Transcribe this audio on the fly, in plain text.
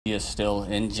He is still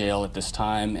in jail at this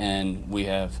time, and we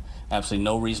have absolutely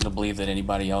no reason to believe that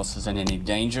anybody else is in any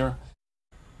danger.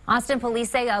 Austin police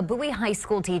say a Bowie High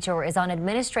School teacher is on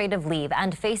administrative leave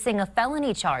and facing a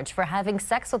felony charge for having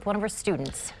sex with one of her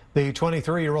students. The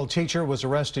 23-year-old teacher was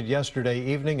arrested yesterday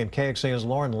evening, and KXAN's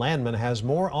Lauren Landman has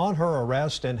more on her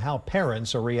arrest and how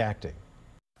parents are reacting.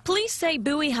 Police say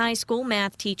Bowie High School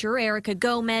math teacher Erica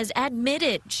Gomez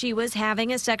admitted she was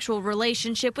having a sexual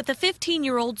relationship with a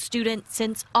 15-year-old student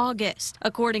since August.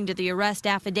 According to the arrest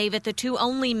affidavit, the two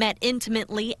only met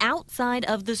intimately outside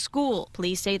of the school.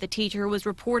 Police say the teacher was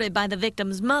reported by the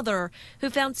victim's mother,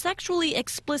 who found sexually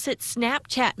explicit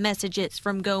Snapchat messages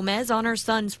from Gomez on her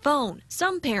son's phone.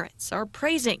 Some parents are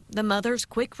praising the mother's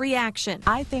quick reaction.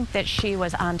 I think that she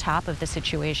was on top of the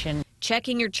situation.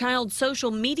 Checking your child's social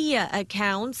media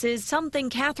accounts is something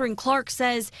Catherine Clark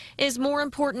says is more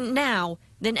important now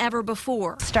than ever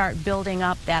before. Start building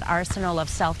up that arsenal of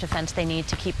self-defense they need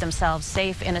to keep themselves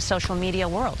safe in a social media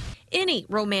world. Any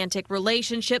romantic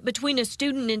relationship between a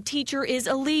student and teacher is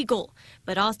illegal,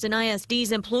 but Austin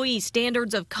ISD's employee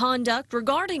standards of conduct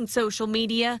regarding social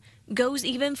media goes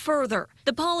even further.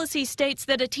 The policy states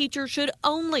that a teacher should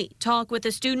only talk with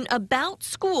a student about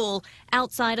school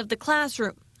outside of the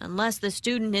classroom, unless the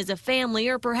student is a family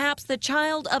or perhaps the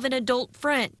child of an adult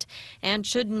friend, and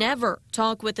should never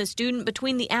talk with a student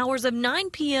between the hours of 9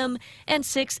 p.m. and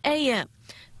 6 a.m.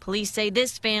 Police say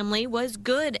this family was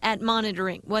good at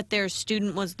monitoring what their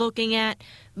student was looking at,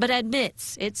 but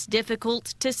admits it's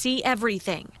difficult to see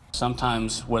everything.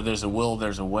 Sometimes where there's a will,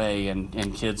 there's a way,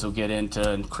 and kids will get into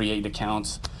and create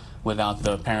accounts without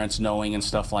the parents knowing and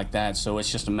stuff like that. So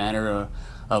it's just a matter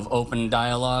of open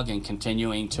dialogue and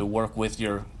continuing to work with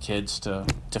your kids to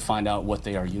find out what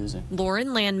they are using.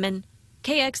 Lauren Landman,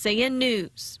 KXAN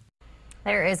News.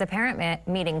 There is a parent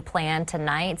meeting planned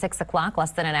tonight, 6 o'clock,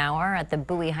 less than an hour, at the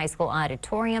Bowie High School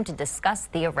auditorium to discuss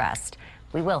the arrest.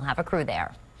 We will have a crew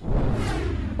there.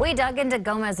 We dug into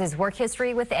Gomez's work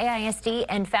history with AISD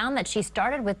and found that she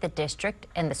started with the district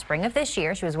in the spring of this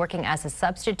year. She was working as a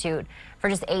substitute for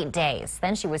just 8 days.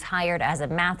 Then she was hired as a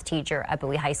math teacher at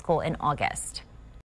Bowie High School in August.